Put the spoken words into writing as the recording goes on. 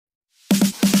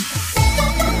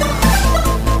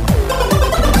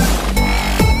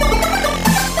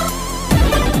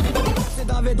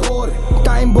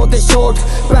Schott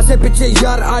पैसे पिछे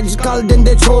यार आजकल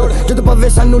दिंदे छोड़ जद पवे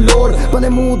सानू लोड़ बंदे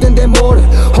मुंह दिंदे मोड़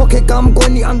होके काम कोई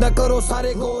नहीं आंदा करो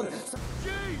सारे गौर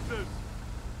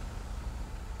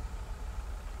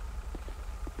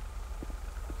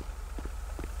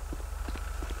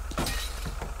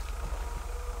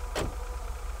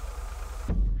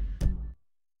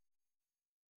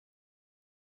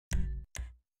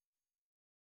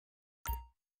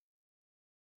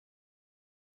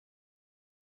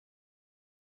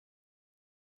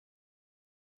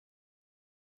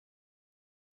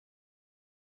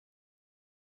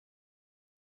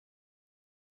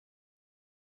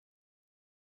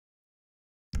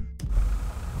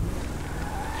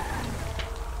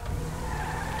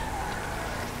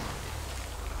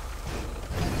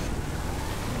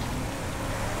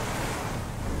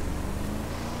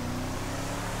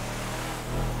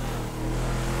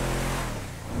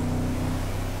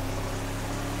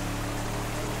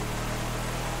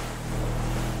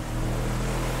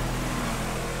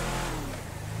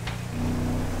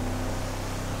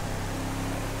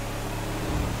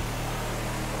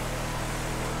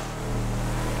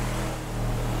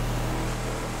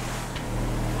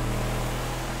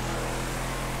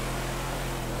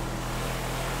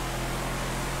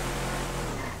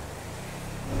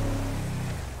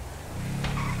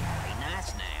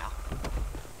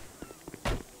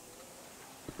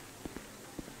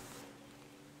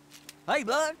Hey,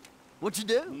 bud. What you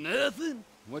do? Nothing.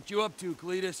 What you up to,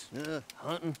 Cletus?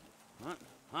 Hunting.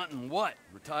 Hunting what?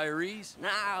 Retirees?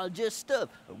 Nah, just stuff.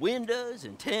 Windows,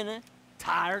 antenna,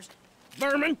 tires,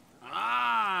 vermin.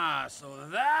 Ah, so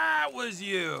that was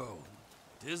you.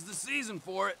 'Tis the season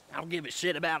for it. I don't give a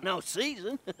shit about no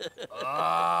season.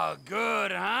 Oh,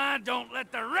 good, huh? Don't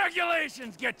let the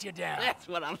regulations get you down. That's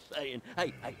what I'm saying.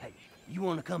 Hey, you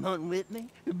want to come hunting with me?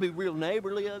 It'd be real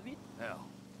neighborly of you. Hell,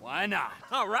 why not?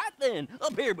 All right, then.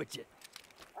 Up here with you.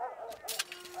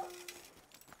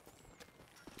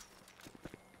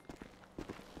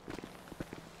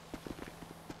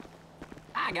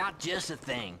 I got just a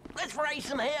thing. Let's raise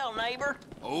some hell, neighbor.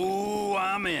 Oh,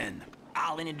 I'm in.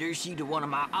 I'll introduce you to one of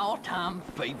my all-time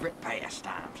favorite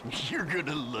pastimes. You're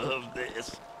gonna love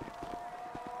this.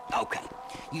 Okay,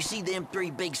 you see them 3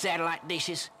 big satellite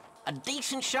dishes? A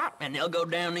decent shot, and they'll go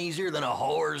down easier than a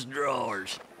whore's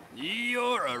drawers.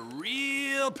 You're a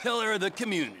real pillar of the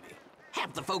community.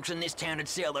 Half the folks in this town would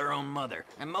sell their own mother,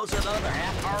 and most of the other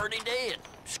half are already dead.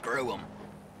 Screw them.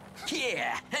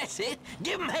 Yeah, that's it.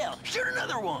 Give them hell. Shoot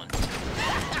another one.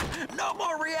 No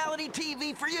more reality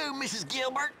TV for you, Mrs.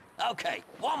 Gilbert. Okay,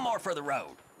 one more for the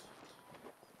road.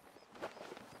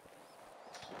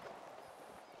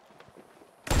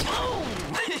 Boom!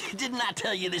 Didn't I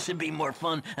tell you this would be more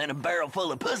fun than a barrel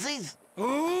full of pussies?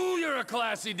 Ooh, you're a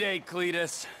classy date,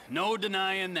 Cletus. No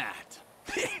denying that.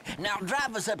 Now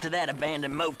drive us up to that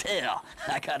abandoned motel.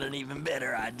 I got an even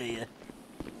better idea.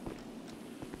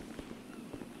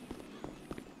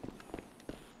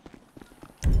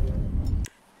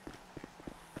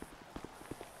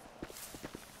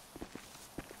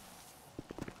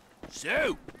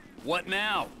 So, what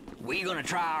now? We're gonna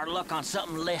try our luck on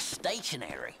something less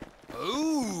stationary.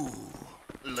 Ooh,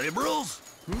 liberals?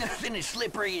 Nothing as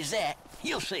slippery as that.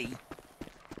 You'll see.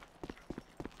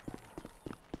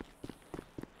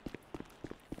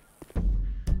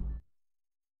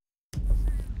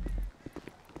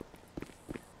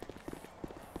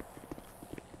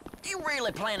 You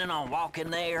really planning on walking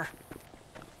there?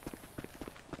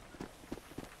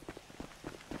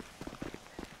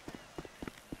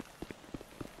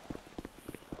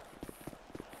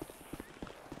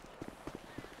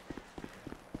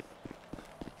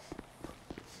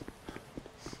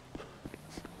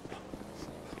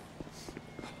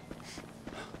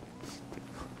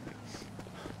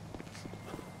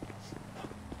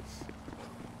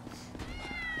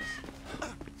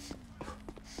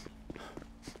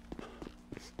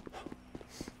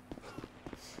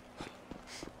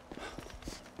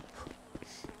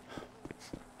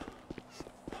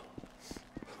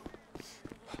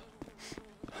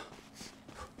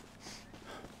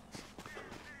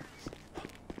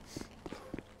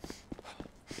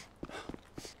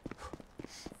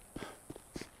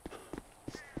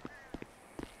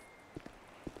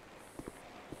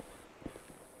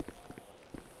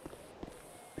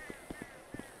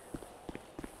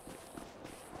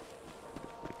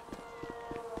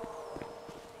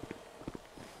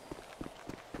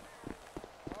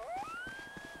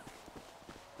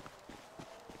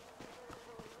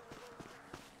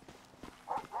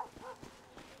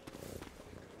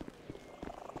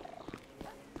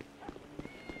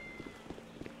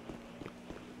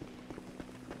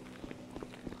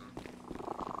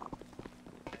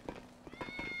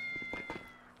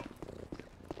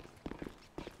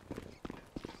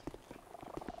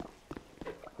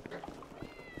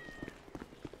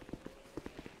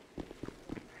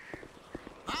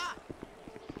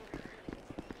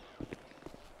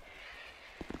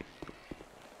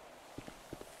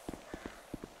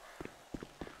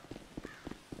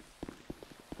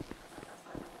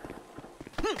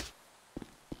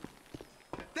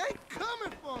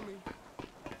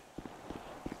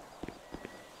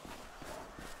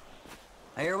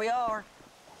 here we are.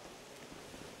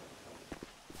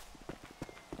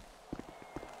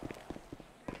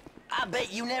 I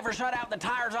bet you never shut out the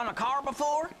tires on a car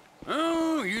before?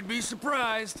 Oh, you'd be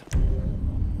surprised.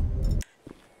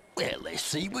 Well, let's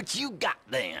see what you got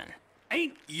then.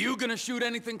 Ain't you gonna shoot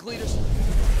anything, Cletus?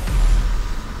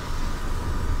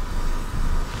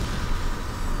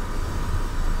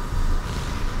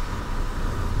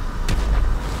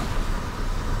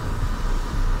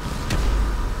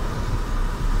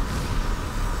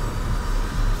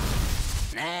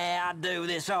 I do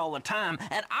this all the time,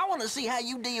 and I want to see how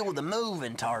you deal with a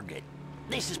moving target.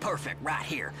 This is perfect right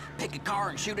here. Pick a car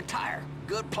and shoot a tire.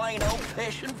 Good plain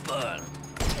old-fashioned fun.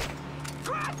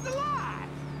 Cross the line!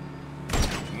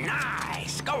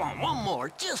 Nice! Go on, one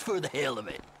more, just for the hell of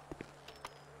it.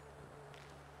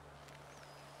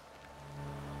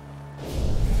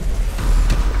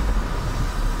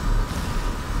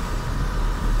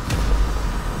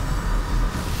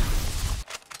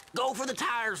 Go for the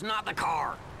tires, not the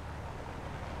car.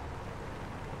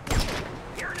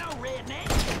 You're no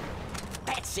redneck.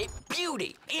 That's it,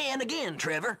 beauty. And again,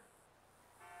 Trevor.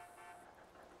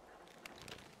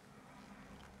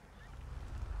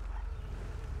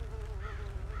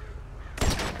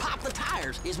 Pop the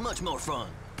tires is much more fun.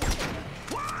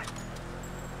 What?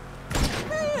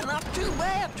 Not too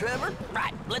bad, Trevor.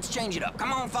 Right, let's change it up.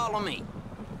 Come on, follow me.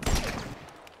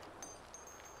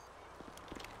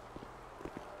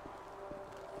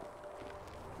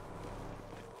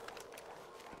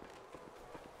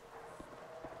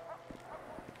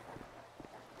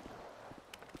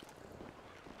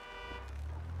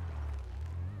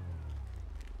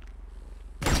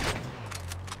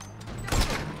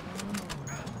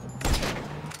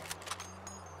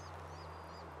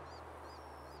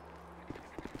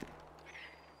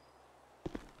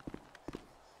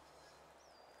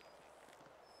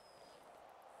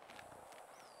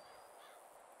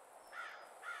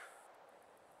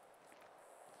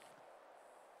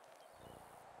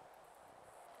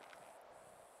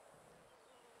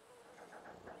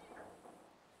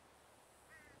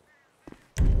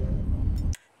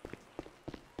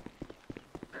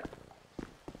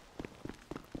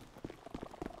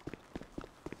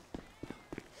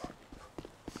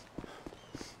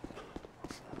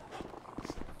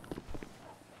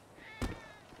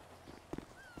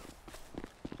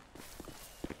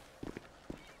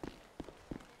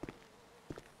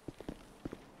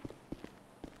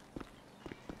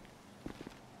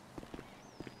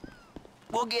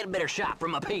 We'll get a better shot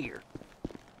from up here.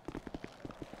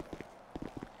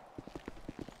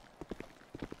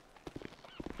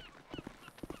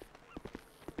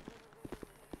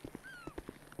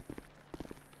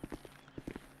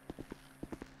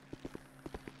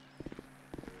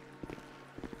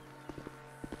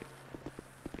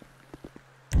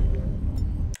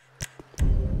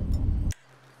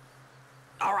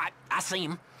 All right, I see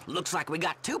him. Looks like we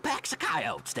got 2 packs of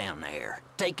coyotes down there.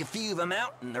 Take a few of them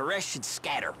out, and the rest should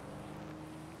scatter.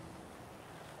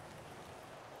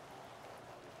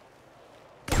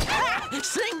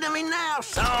 Sing to me now,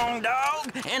 song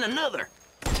dog! And another.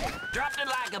 Dropped it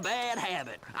like a bad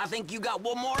habit. I think you got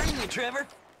one more in you, Trevor.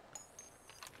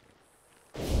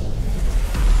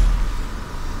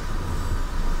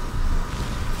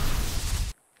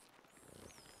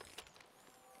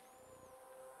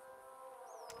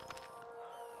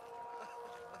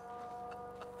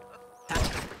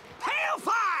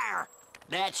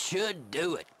 That should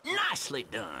do it. Nicely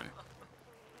done.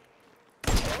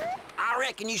 I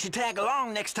reckon you should tag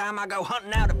along next time I go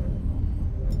hunting out of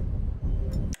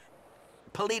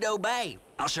Paleto Bay.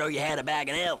 I'll show you how to bag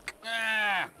an elk.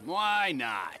 Why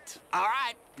not? All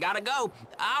right, gotta go.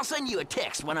 I'll send you a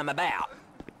text when I'm about.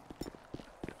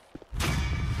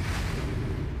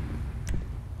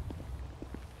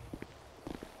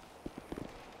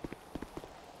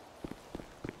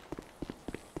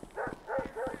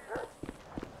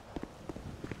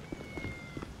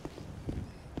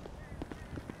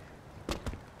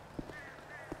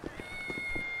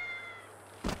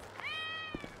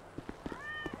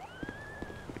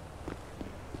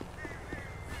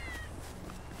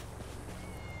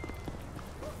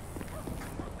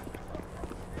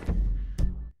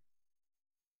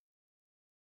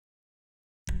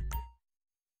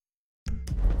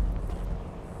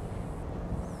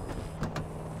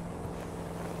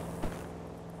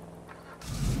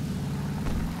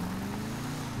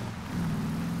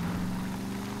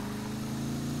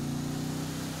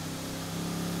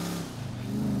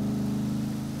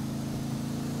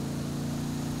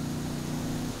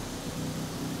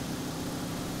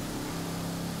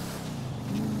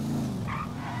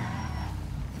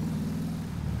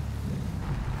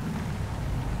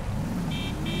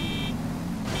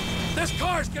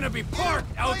 car's gonna be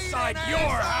parked outside your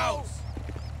house!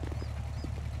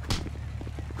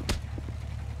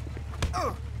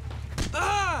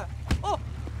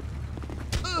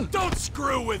 Don't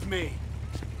screw with me!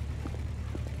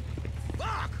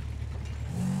 Fuck!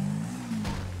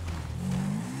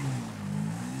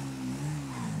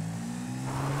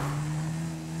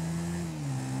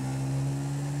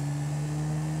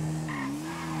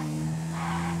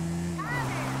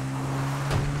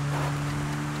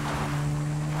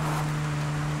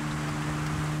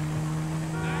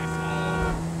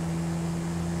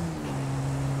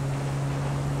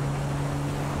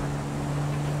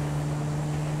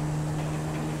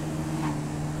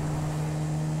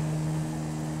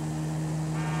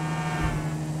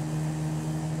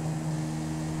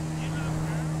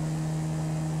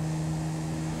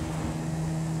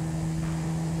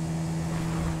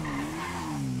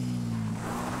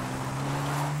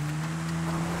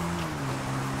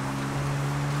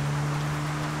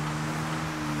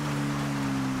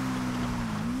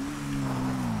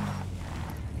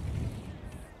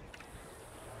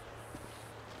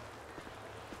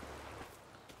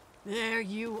 There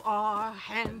you are,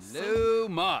 handsome. Hello,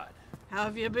 Maud. How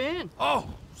have you been?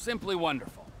 Oh, simply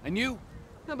wonderful. And you?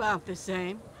 About the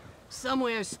same.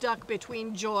 Somewhere stuck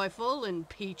between joyful and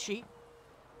peachy.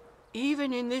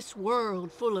 Even in this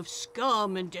world full of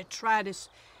scum and detritus,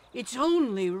 it's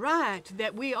only right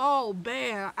that we all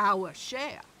bear our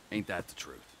share. Ain't that the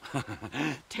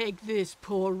truth? Take this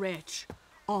poor wretch,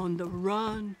 on the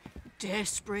run,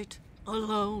 desperate,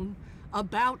 alone,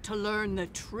 about to learn the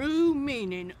true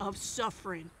meaning of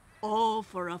suffering, all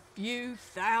for a few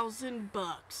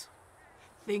 $1,000.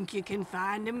 Think you can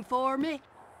find him for me?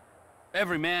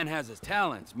 Every man has his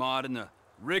talents, Maud, and the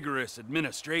rigorous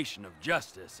administration of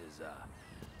justice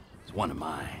is one of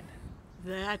mine.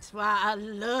 That's why I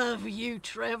love you,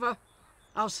 Trevor.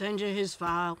 I'll send you his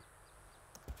file.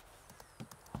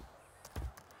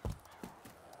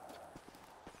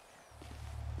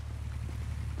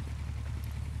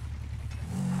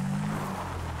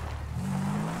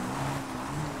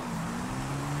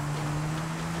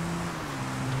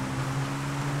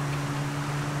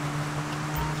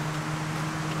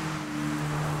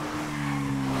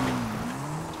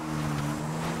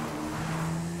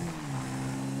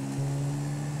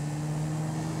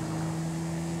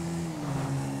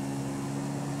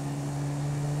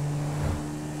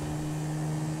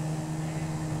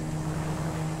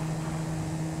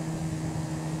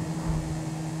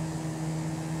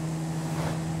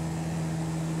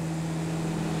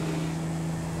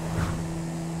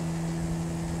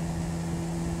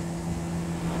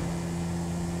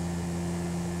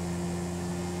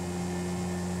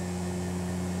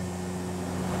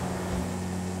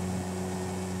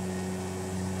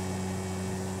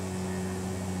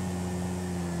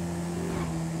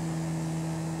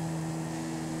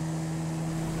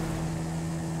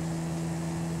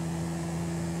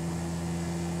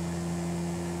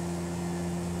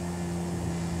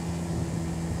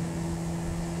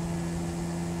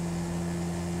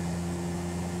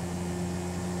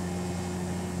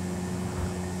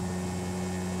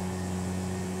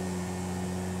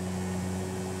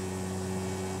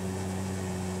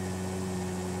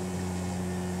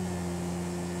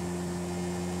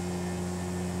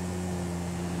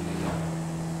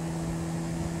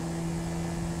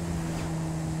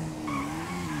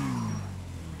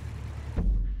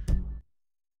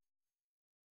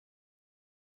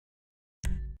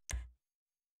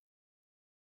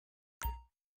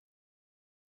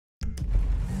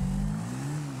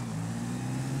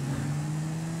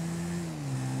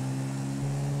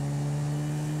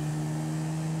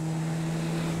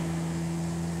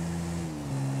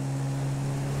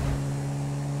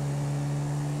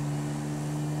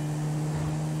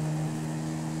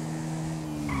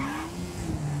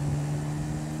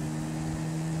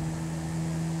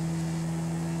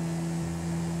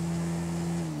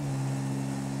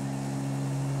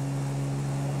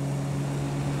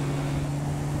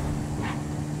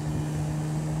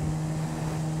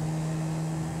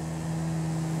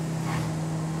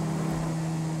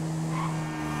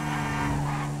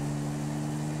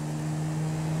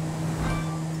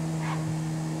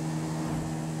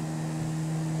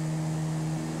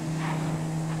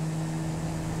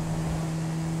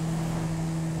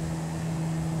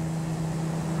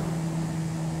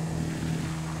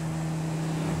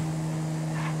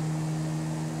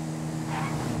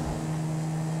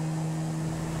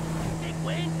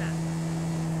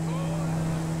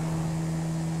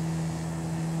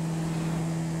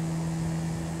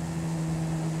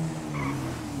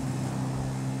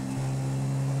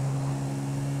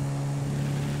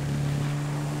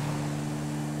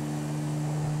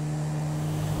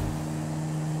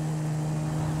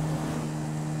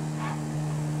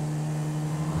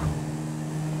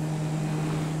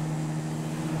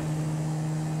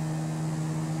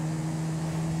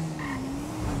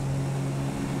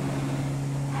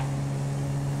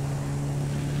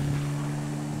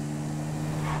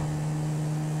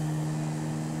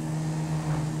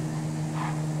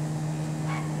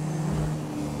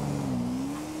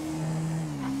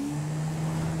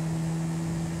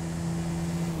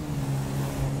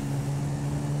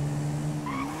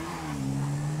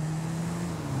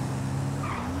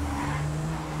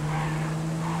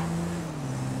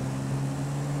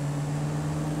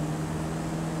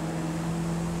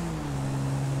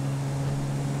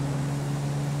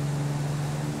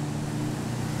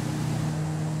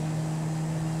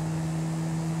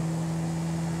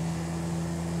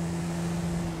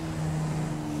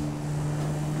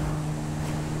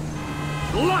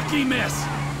 Lucky miss!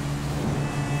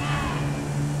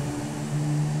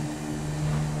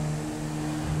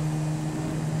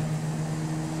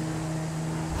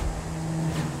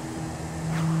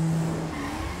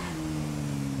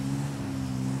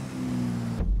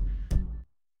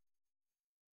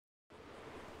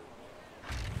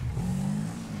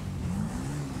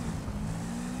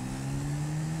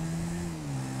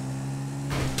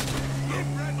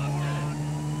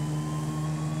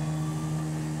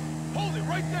 Hold it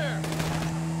right there!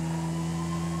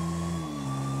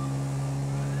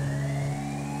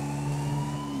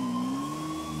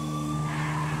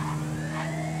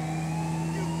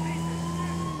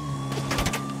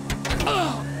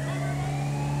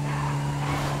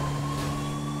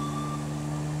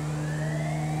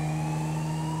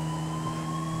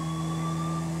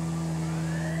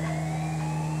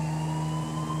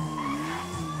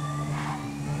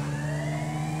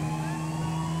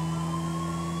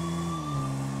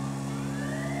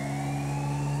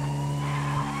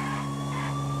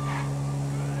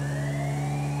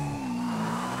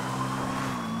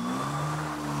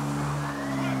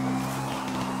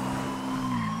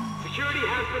 Security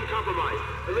has been compromised.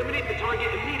 Eliminate the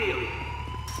target immediately.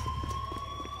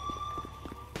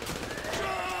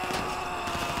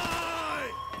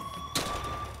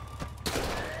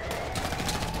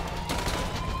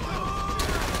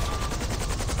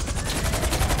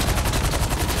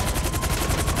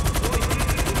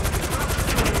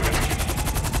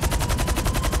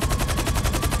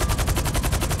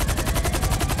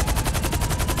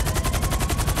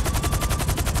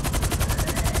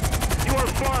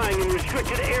 Flying in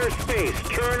restricted airspace.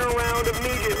 Turn around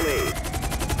immediately.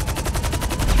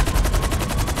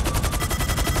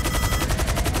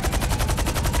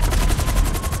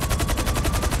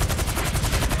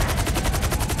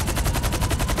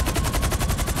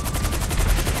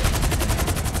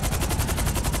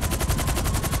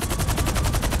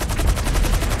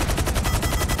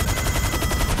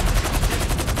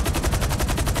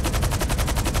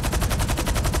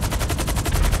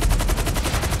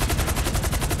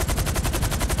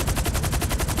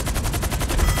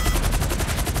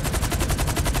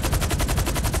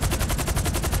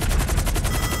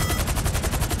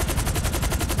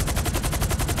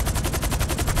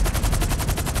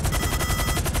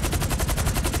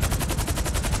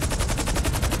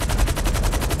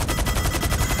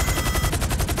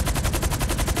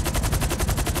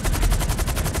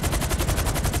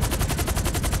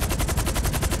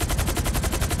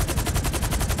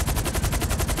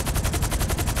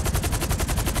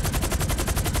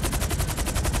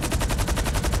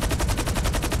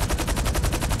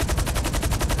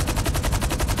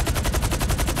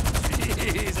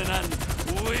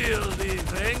 Unwieldy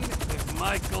thing if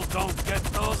Michael don't get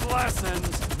those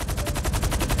lessons.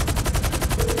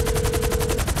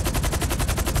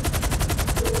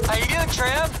 How you doing,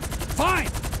 Trev? Fine!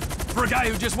 For a guy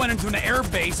who just went into an air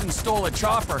base and stole a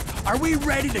chopper, are we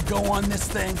ready to go on this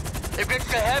thing? If it's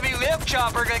a heavy lift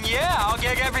chopper, then yeah, I'll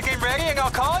get everything ready and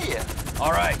I'll call you.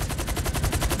 All right.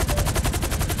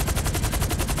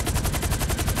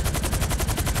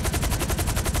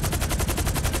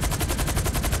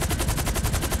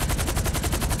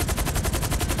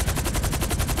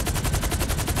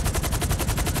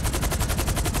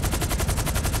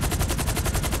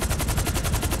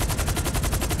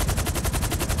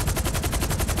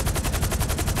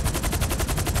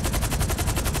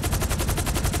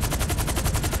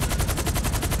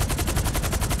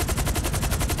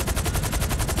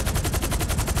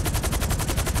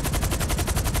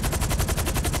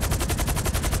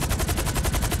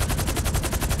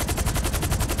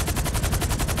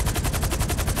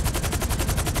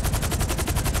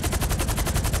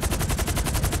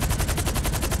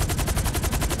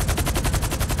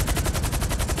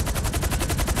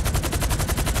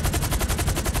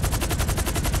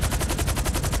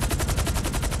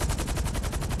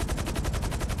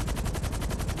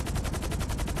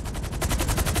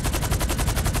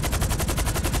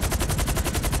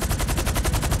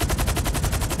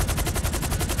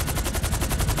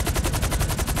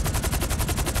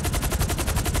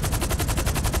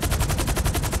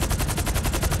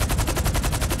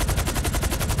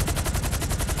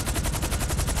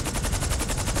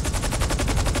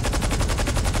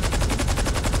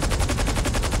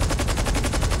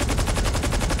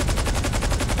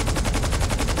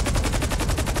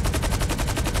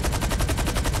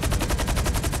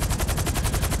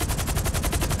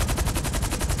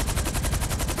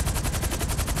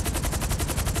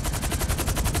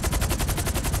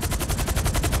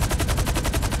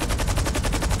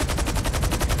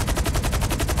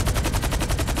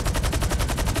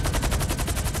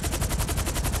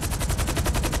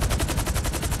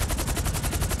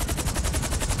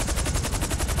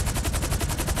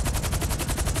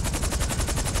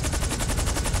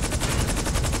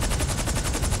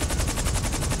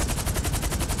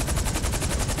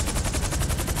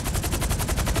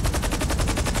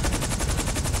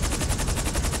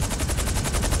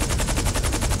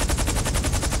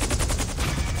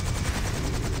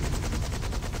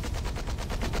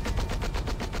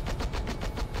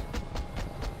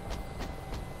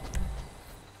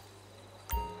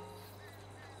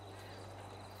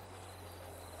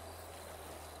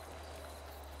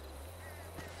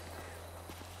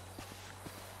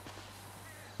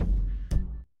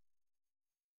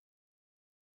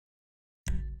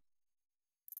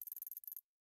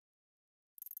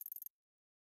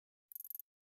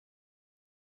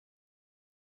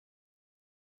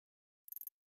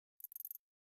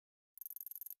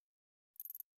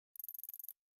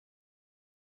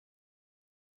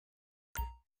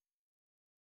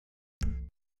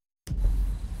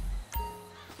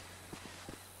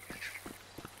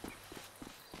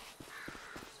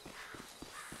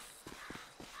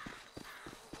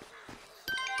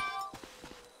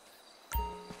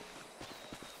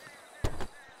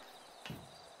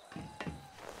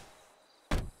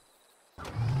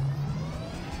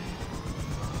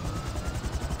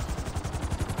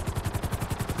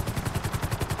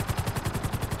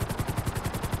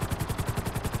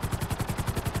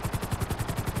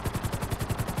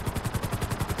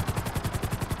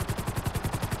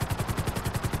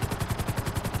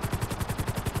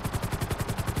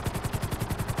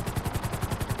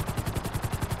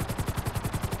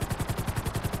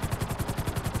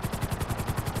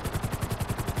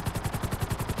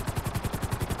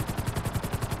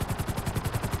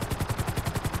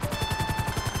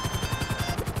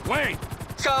 Wait!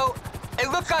 So,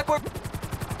 it looks like we're...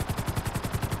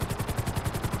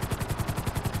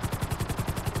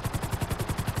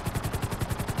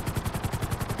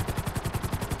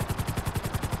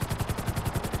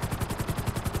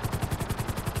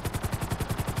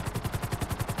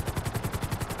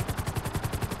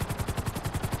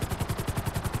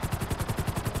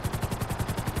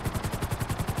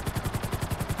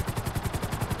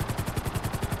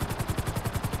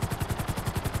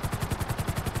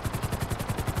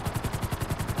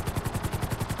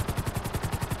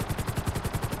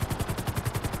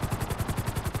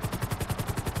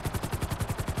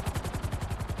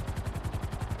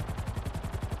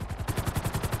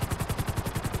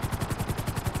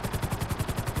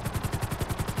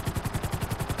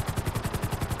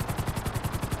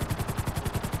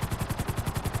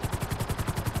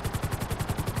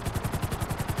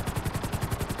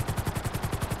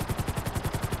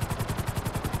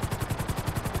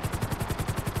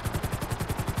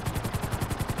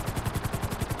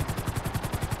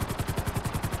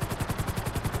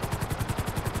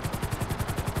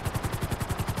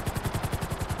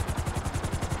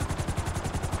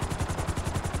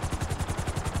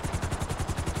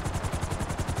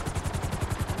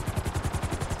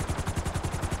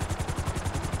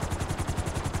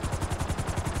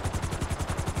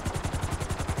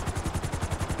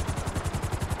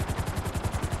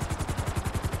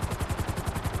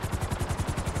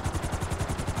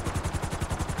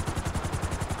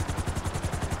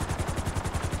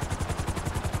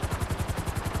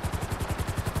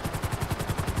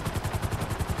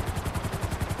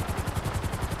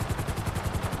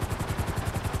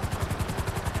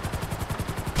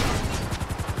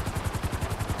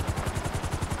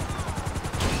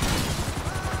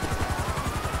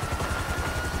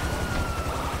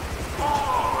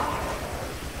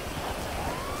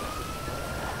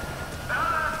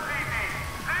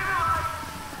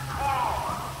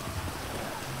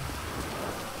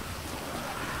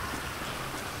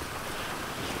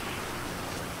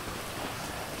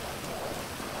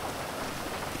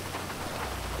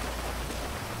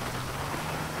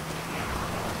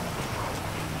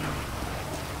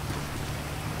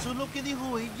 Lo que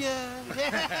dijo ella.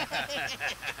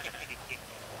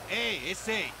 Hey,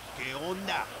 ese, ¿qué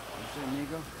onda? What's it,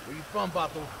 amigo? Where you from,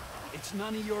 Bato? It's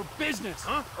none of your business,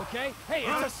 Huh? okay? Hey,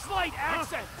 it's a slight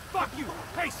accent. Fuck you.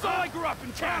 Hey, so I grew up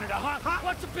in Canada, huh?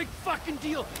 What's a big fucking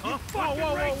deal? You fucking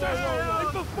racist!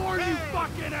 And before you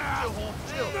fucking ass!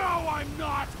 Chill. No, I'm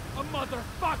not a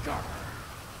motherfucker!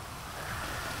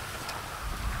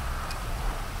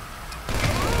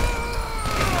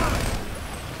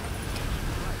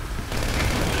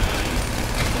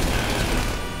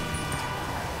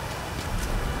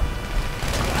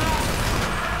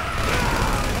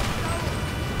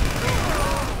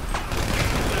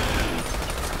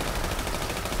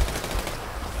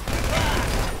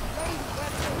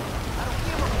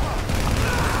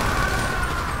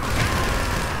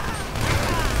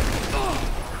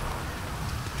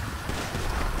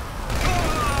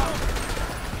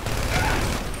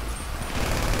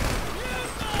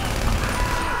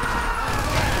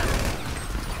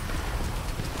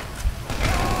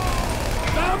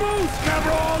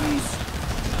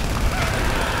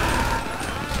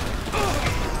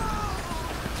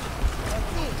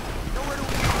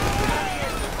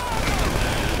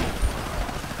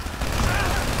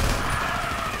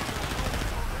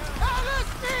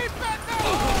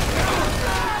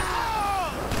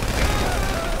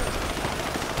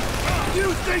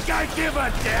 Think I give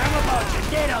a damn about your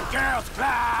little girls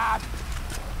club?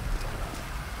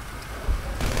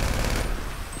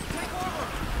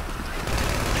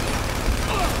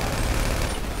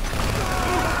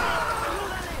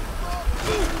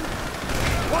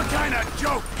 What kind of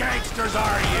joke gangsters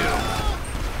are you?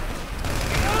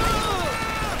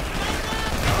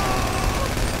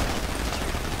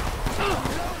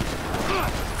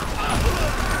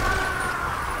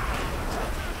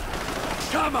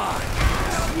 Come on!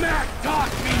 Smack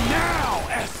talk me now,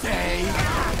 S.A.!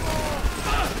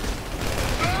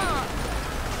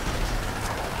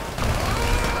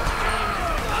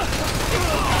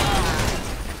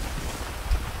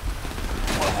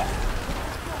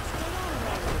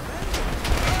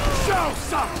 Show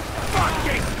some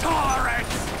fucking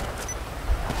tolerance!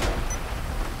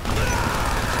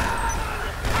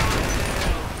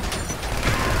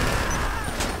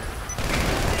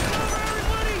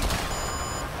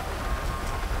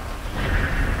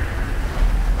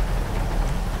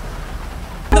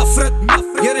 नफरत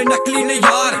ਜਿਹੜੇ ਨਕਲੀ ਨੇ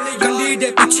ਯਾਰ ਕੰਡੀ ਦੇ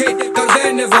ਪਿੱਛੇ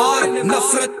ਕਰਦੇ ਨੇ ਵਾਰ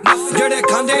ਨਫ਼ਰਤ ਜਿਹੜੇ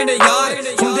ਖਾਂਦੇ ਨੇ ਯਾਰ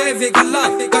ਹੁੰਦੇ ਵੀ ਗੱਲਾਂ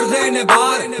ਕਰਦੇ ਨੇ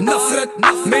ਬਾਹਰ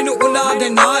ਨਫ਼ਰਤ ਮੈਨੂੰ ਉਹਨਾਂ ਦੇ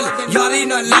ਨਾਲ ਯਾਰੀ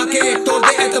ਨਾ ਲਾ ਕੇ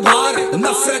ਤੋੜਦੇ ਐਤਬਾਰ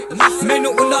ਨਫ਼ਰਤ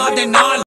ਮੈਨੂੰ ਉਹਨਾਂ ਦੇ ਨਾਲ